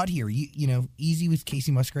covered a lot here. You know, Easy with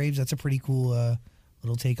Casey Musgraves. That's a pretty cool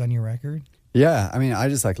little take on your record. Yeah, I mean, I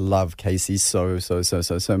just like love Casey so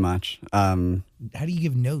much. How do you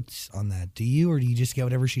give notes on that? Do you, or do you just get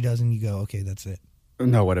whatever she does and you go, okay, that's it?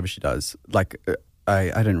 No, whatever she does. Like, I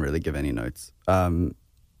didn't really give any notes.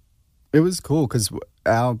 It was cool because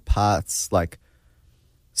our paths like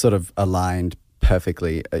sort of aligned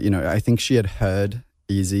perfectly. You know, I think she had heard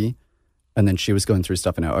Easy, and then she was going through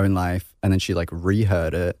stuff in her own life, and then she like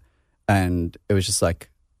reheard it, and it was just like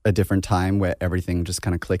a different time where everything just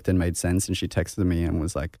kind of clicked and made sense. And she texted me and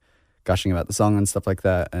was like gushing about the song and stuff like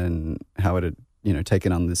that, and how it had, you know,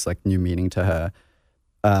 taken on this like new meaning to her.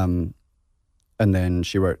 And then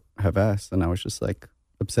she wrote her verse, and I was just like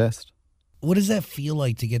obsessed. What does that feel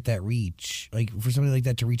like to get that reach? Like for somebody like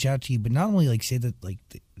that to reach out to you, but not only like say that like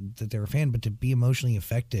that they're a fan, but to be emotionally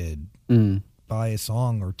affected by a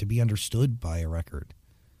song or to be understood by a record.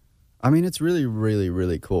 I mean, it's really, really,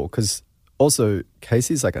 really cool because also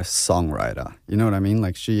Casey's like a songwriter. You know what I mean?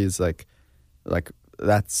 Like she is like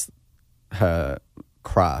that's her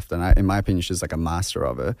craft, and in my opinion, she's like a master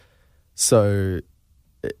of it. So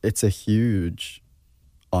it's a huge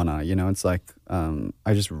honor, you know. It's like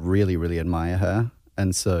I just really, really admire her,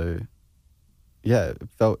 and so yeah, it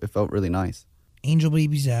felt really nice. Angel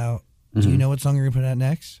Baby's out. Do you know what song you're gonna put out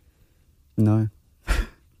next? No.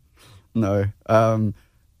 No.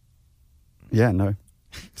 Yeah, no.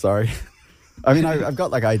 Sorry. I mean, I've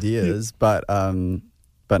got like ideas, but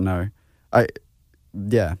no.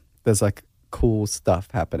 There's like cool stuff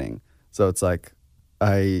happening. So it's like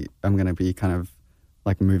I'm going to be kind of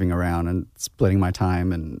like moving around and splitting my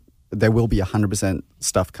time, and there will be 100%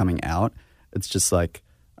 stuff coming out. It's just like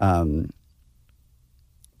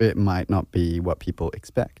it might not be what people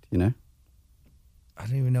expect, you know? I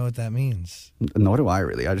don't even know what that means. Nor do I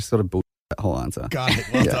really. I just sort of bullshit that whole answer. Got it.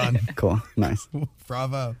 Well done. Cool. Nice.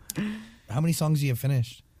 Bravo. How many songs do you have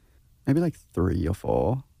finished? Maybe like 3 or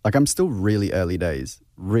 4. Like I'm still really early days.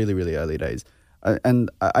 Really, really early days. And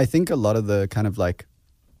I think a lot of the kind of like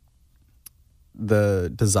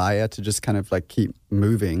the desire to just kind of like keep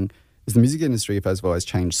moving is the music industry, first of all, has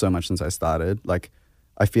changed so much since I started. Like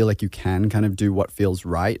I feel like you can kind of do what feels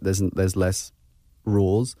right. There's less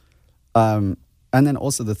rules. And then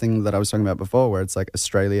also the thing that I was talking about before, where it's like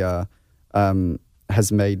Australia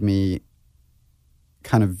has made me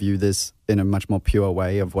kind of view this in a much more pure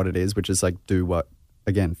way of what it is, which is like do what,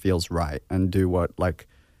 again, feels right and do what like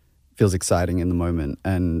feels exciting in the moment.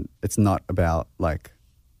 And it's not about like,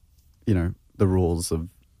 you know, the rules of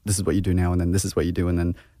this is what you do now and then this is what you do and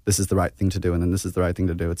then this is the right thing to do and then this is the right thing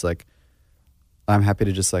to do. It's like I'm happy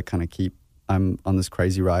to just like kind of I'm on this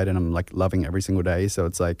crazy ride and I'm like loving every single day. So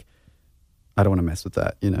it's like I don't want to mess with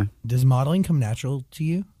that, you know. Does modeling come natural to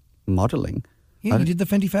you? Modeling? Yeah, you did the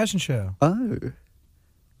Fenty fashion show. Oh.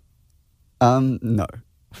 No.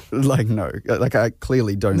 Like, no. Like, I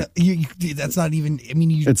clearly don't. No, that's not even, I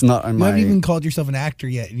mean, it's not on you haven't even called yourself an actor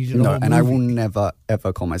yet. And you did a whole and movie. I will never,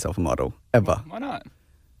 ever call myself a model. Ever. Why not?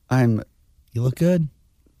 You look good.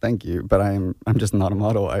 Thank you, but I'm just not a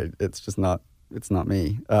model. It's not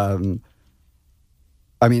me.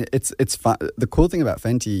 I mean, it's fun. The cool thing about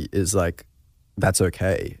Fenty is like, that's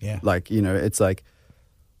okay. Yeah. Like, you know, it's like,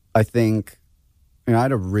 I think, you know, I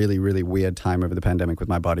had a really, really weird time over the pandemic with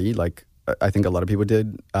my body. Like, I think a lot of people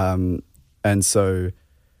did. And so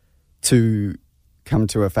to come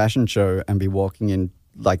to a fashion show and be walking in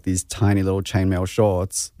like these tiny little chainmail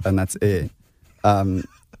shorts and that's it. And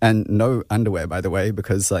no underwear, by the way,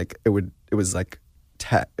 because like it was like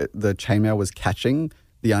the chainmail was catching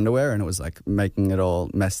the underwear and it was like making it all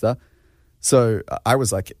messed up. So I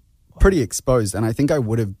was like pretty exposed, and I think that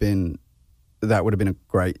would have been a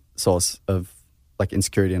great source of like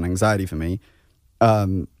insecurity and anxiety for me.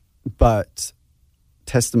 But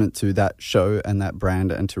testament to that show and that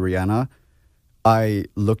brand and to Rihanna, I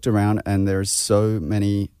looked around and there's so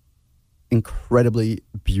many incredibly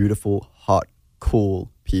beautiful, hot,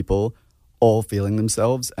 cool people all feeling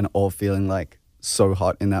themselves and all feeling like so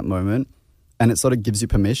hot in that moment. And it sort of gives you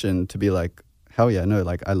permission to be like, hell yeah, no,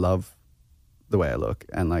 like I love the way I look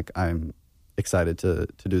and like I'm excited to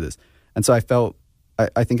do this. And so I felt,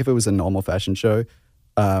 I think if it was a normal fashion show,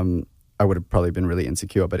 I would have probably been really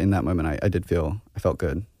insecure. But in that moment, I felt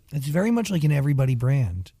good. It's very much like an everybody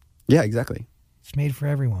brand. Yeah, exactly. It's made for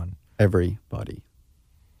everyone. Everybody.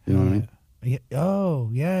 You know what I mean? Yeah. Oh,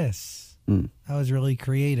 yes. That was really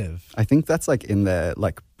creative. I think that's like in their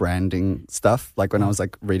like branding stuff. Like when I was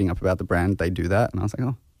like reading up about the brand, they do that. And I was like,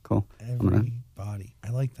 oh, cool. Everybody. I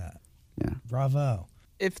like that. Yeah. Bravo.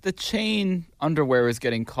 If the chain underwear is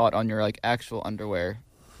getting caught on your like actual underwear,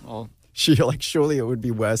 well, surely it would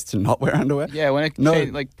be worse to not wear underwear. Yeah, when it No.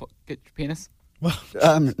 get your penis.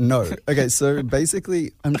 No. Okay, so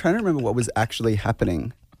basically, I'm trying to remember what was actually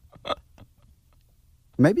happening.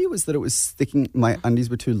 Maybe it was that it was sticking, my undies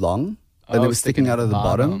were too long, and they were sticking out of the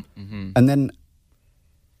bottom. Mm-hmm. And then,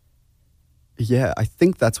 yeah, I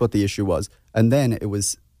think that's what the issue was. And then it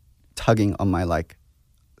was tugging on my, like,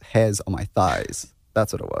 hairs on my thighs.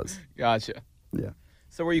 That's what it was. Gotcha. Yeah.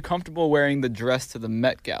 So were you comfortable wearing the dress to the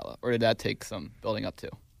Met Gala, or did that take some building up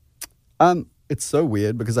to? It's so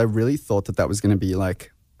weird because I really thought that was going to be,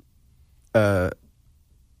 like, a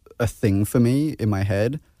thing for me in my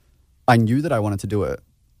head. I knew that I wanted to do it.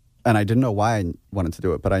 And I didn't know why I wanted to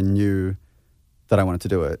do it, but I knew that I wanted to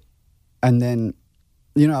do it. And then,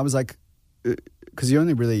 I was like, because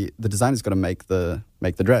the designer's got to make the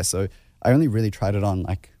dress. So I only really tried it on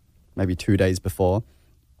like maybe 2 days before.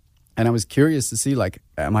 And I was curious to see, like,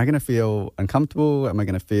 am I going to feel uncomfortable? Am I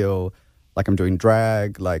going to feel like I'm doing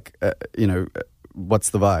drag? Like,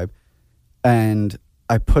 what's the vibe? And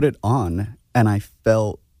I put it on and I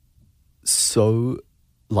felt so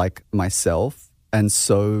like myself. And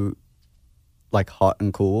so, like, hot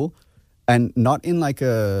and cool. And not in, like,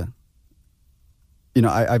 I've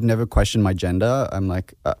never questioned my gender. I'm,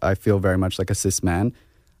 like, I feel very much like a cis man.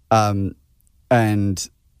 And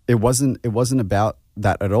it wasn't about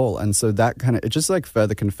that at all. And so that it just, like,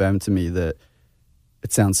 further confirmed to me that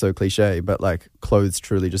it sounds so cliche, but, like, clothes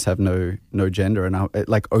truly just have no gender. And it,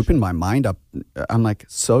 like, opened my mind up. I'm, like,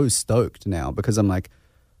 so stoked now because I'm, like,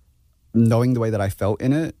 knowing the way that I felt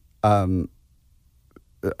in it,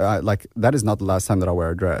 like, that is not the last time that I'll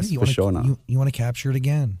wear a dress, sure not. You want to capture it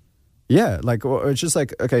again. Yeah, like, it's just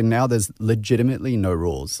like, okay, now there's legitimately no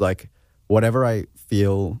rules. Like, whatever I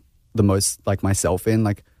feel the most like myself in,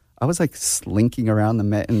 like, I was, like, slinking around the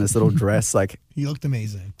Met in this little dress, like... You looked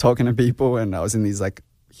amazing. Talking to people, and I was in these, like,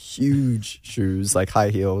 huge shoes, like,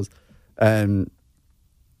 high heels, and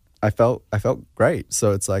I felt great.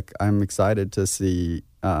 So it's, like, I'm excited to see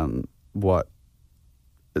what...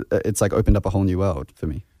 It's, like, opened up a whole new world for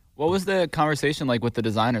me. What was the conversation like with the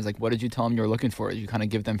designers? Like, what did you tell them you were looking for? Did you kind of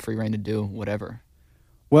give them free rein to do whatever?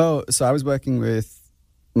 Well, so I was working with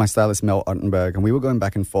my stylist, Mel Ottenberg, and we were going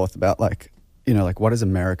back and forth about, like, like, what does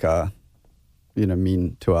America,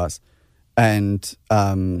 mean to us? And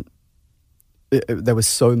there was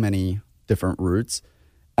so many different routes.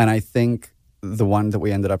 And I think the one that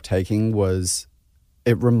we ended up taking was,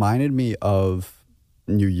 it reminded me of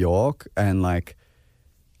New York and, like,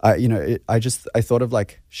 I thought of,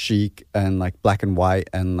 like, Chic and, like, Black and White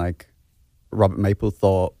and, like, Robert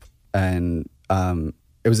Mapplethorpe, and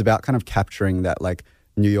it was about kind of capturing that, like,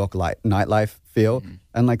 New York nightlife feel. Mm-hmm.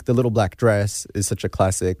 And, like, the little black dress is such a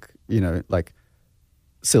classic, like,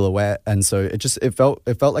 silhouette. And so it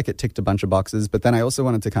felt like it ticked a bunch of boxes. But then I also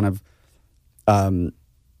wanted to kind of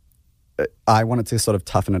I wanted to sort of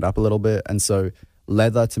toughen it up a little bit. And so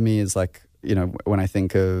leather to me is, like, when I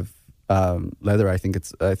think of leather, I think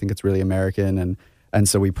it's really American, and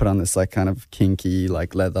so we put on this, like, kind of kinky,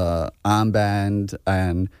 like, leather armband,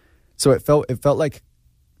 and so it felt like,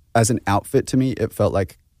 as an outfit to me, it felt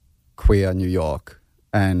like queer New York,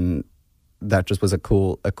 and that just was a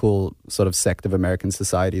cool sort of sect of American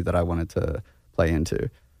society that I wanted to play into.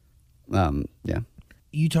 Yeah.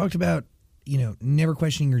 You talked about never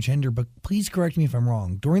questioning your gender, but please correct me if I'm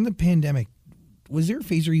wrong. During the pandemic, was there a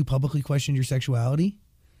phase where you publicly questioned your sexuality?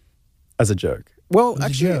 As a joke. Well,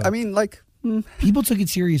 actually, I mean, like... People took it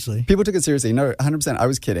seriously. People took it seriously. No, 100%. I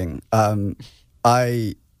was kidding.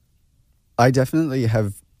 I definitely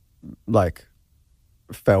have, like,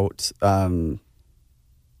 felt... I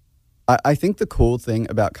think the cool thing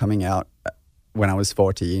about coming out when I was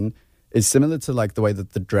 14 is similar to, like, the way that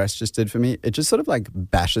the dress just did for me. It just sort of, like,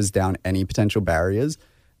 bashes down any potential barriers.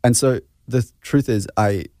 And so the truth is,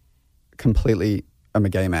 I completely am a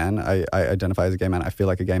gay man. I identify as a gay man. I feel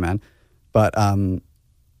like a gay man. But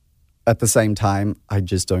at the same time, I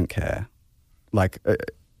just don't care. Like,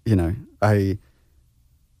 I,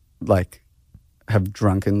 like, have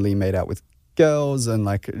drunkenly made out with girls, and,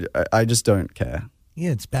 like, I just don't care.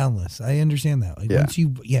 Yeah, it's boundless. I understand that. Like,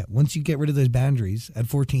 once you get rid of those boundaries at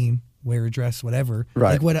 14, wear a dress, whatever.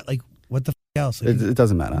 Right. What the else? Like, it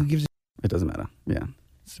doesn't matter. Who gives it doesn't matter. Yeah.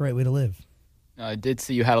 It's the right way to live. I did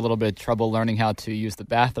see you had a little bit of trouble learning how to use the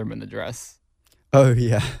bathroom in the dress. Oh,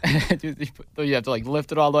 yeah. So you have to, like,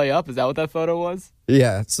 lift it all the way up? Is that what that photo was?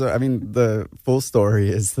 Yeah. So, I mean, the full story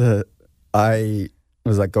is that I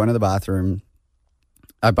was, like, going to the bathroom.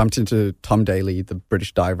 I bumped into Tom Daly, the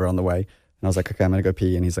British diver, on the way. And I was like, okay, I'm going to go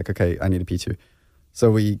pee. And he's like, okay, I need to pee too.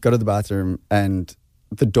 So we go to the bathroom, and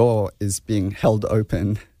the door is being held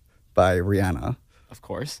open by Rihanna. Of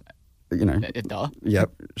course. Duh.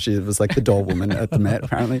 Yep. She was like the door woman at the Met,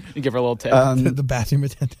 apparently. You give her a little tip. The bathroom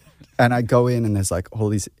attendant. And I go in and there's like all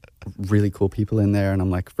these really cool people in there and I'm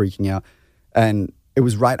like freaking out. And it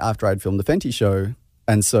was right after I'd filmed the Fenty show.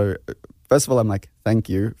 And so first of all, I'm like, thank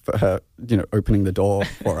you for her, opening the door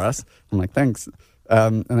for us. I'm like, thanks.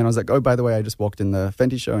 And then I was like, oh, by the way, I just walked in the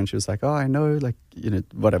Fenty show. And she was like, oh, I know, like,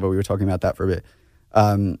 whatever. We were talking about that for a bit.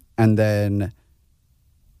 And then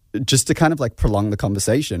just to kind of like prolong the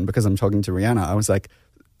conversation, because I'm talking to Rihanna, I was like,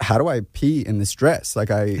 how do I pee in this dress? Like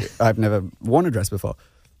I've never worn a dress before.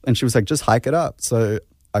 And she was like, just hike it up. So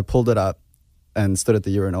I pulled it up and stood at the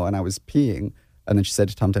urinal and I was peeing. And then she said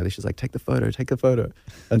to Tom Taylor, she's like, take the photo.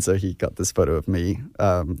 And so he got this photo of me.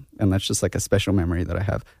 And that's just like a special memory that I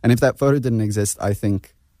have. And if that photo didn't exist, I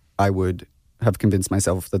think I would have convinced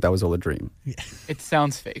myself that was all a dream. It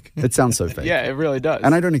sounds fake. It sounds so fake. Yeah, it really does.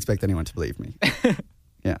 And I don't expect anyone to believe me.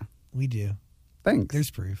 Yeah. We do. Thanks.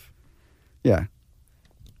 There's proof. Yeah.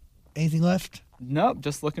 Anything left? Nope,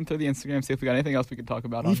 just looking through the Instagram, see if we got anything else we could talk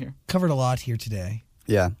about on We've here. covered a lot here today.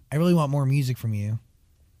 Yeah. I really want more music from you.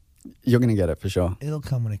 You're going to get it for sure. It'll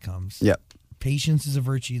come when it comes. Yep. Patience is a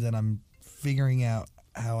virtue that I'm figuring out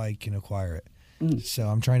how I can acquire it. So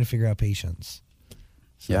I'm trying to figure out patience.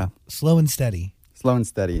 So Yeah. Slow and steady. Slow and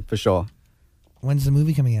steady, for sure. When's the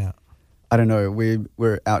movie coming out? I don't know.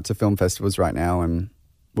 We're out to film festivals right now and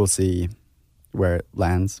we'll see where it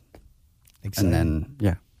lands. Exciting. And then,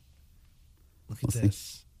 yeah. Look at we'll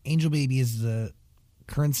this. Angel Baby is the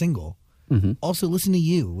current single. Mm-hmm. Also, Listen to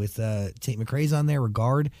You with Tate McRae's on there,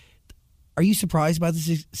 Regard. Are you surprised by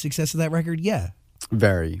the success of that record? Yeah.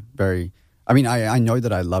 Very, very. I mean, I know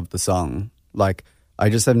that I love the song. Like, I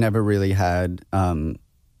just have never really had,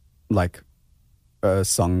 like, a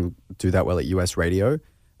song do that well at US radio.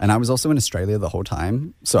 And I was also in Australia the whole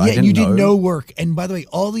time. So I didn't know. You did no work. And by the way,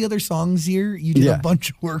 all the other songs here, you did a bunch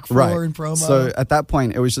of work for in promo. So at that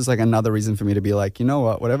point, it was just like another reason for me to be like, you know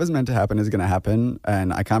what? Whatever's meant to happen is going to happen.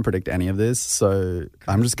 And I can't predict any of this. So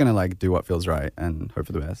I'm just going to like do what feels right and hope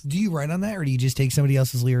for the best. Do you write on that or do you just take somebody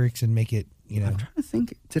else's lyrics and make it, I'm trying to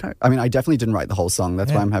think. Did I? I mean, I definitely didn't write the whole song.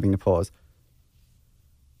 That's why I'm having to pause.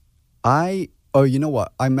 You know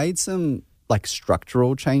what? I made some like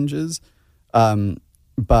structural changes.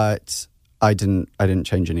 But I didn't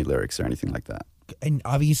change any lyrics or anything like that. And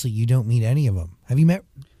obviously you don't meet any of them. Have you met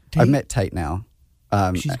Tate? I've met Tate now.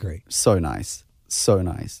 She's great. So nice. So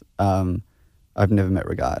nice. I've never met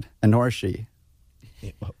Regard, and nor is she.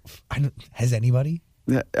 Has anybody?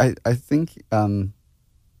 Yeah, I think I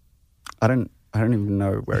don't even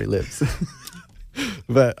know where he lives.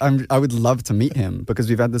 But I would love to meet him because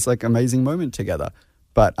we've had this like amazing moment together.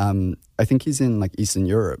 But I think he's in like Eastern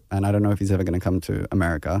Europe, and I don't know if he's ever going to come to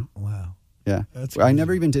America. Wow. Yeah. That's I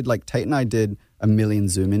never even did like Tate and I did a million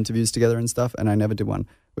Zoom interviews together and stuff, and I never did one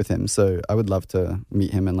with him. So I would love to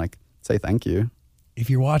meet him and like say thank you. If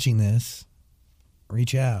you're watching this,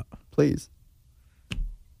 reach out. Please.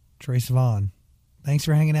 Troye Sivan, thanks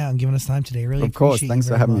for hanging out and giving us time today. Really Of course. appreciate Thanks you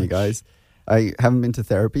for very having much. me, guys. I haven't been to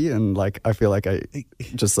therapy and like I feel like I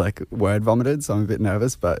just like word vomited, so I'm a bit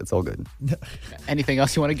nervous, but it's all good. Anything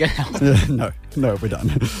else you want to get out? No, we're done.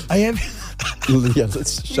 I am Yeah,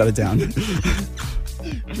 let's shut it down.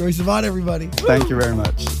 Troye Sivan, everybody. Thank you very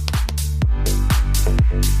much.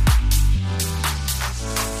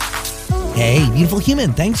 Hey, beautiful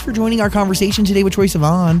human. Thanks for joining our conversation today with Troye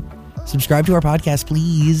Sivan. Subscribe to our podcast,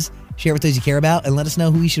 please. Share with those you care about and let us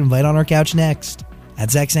know who we should invite on our couch next. At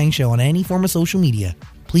Zach Sang Show on any form of social media.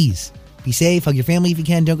 Please be safe, hug your family if you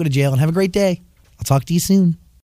can, don't go to jail, and have a great day. I'll talk to you soon.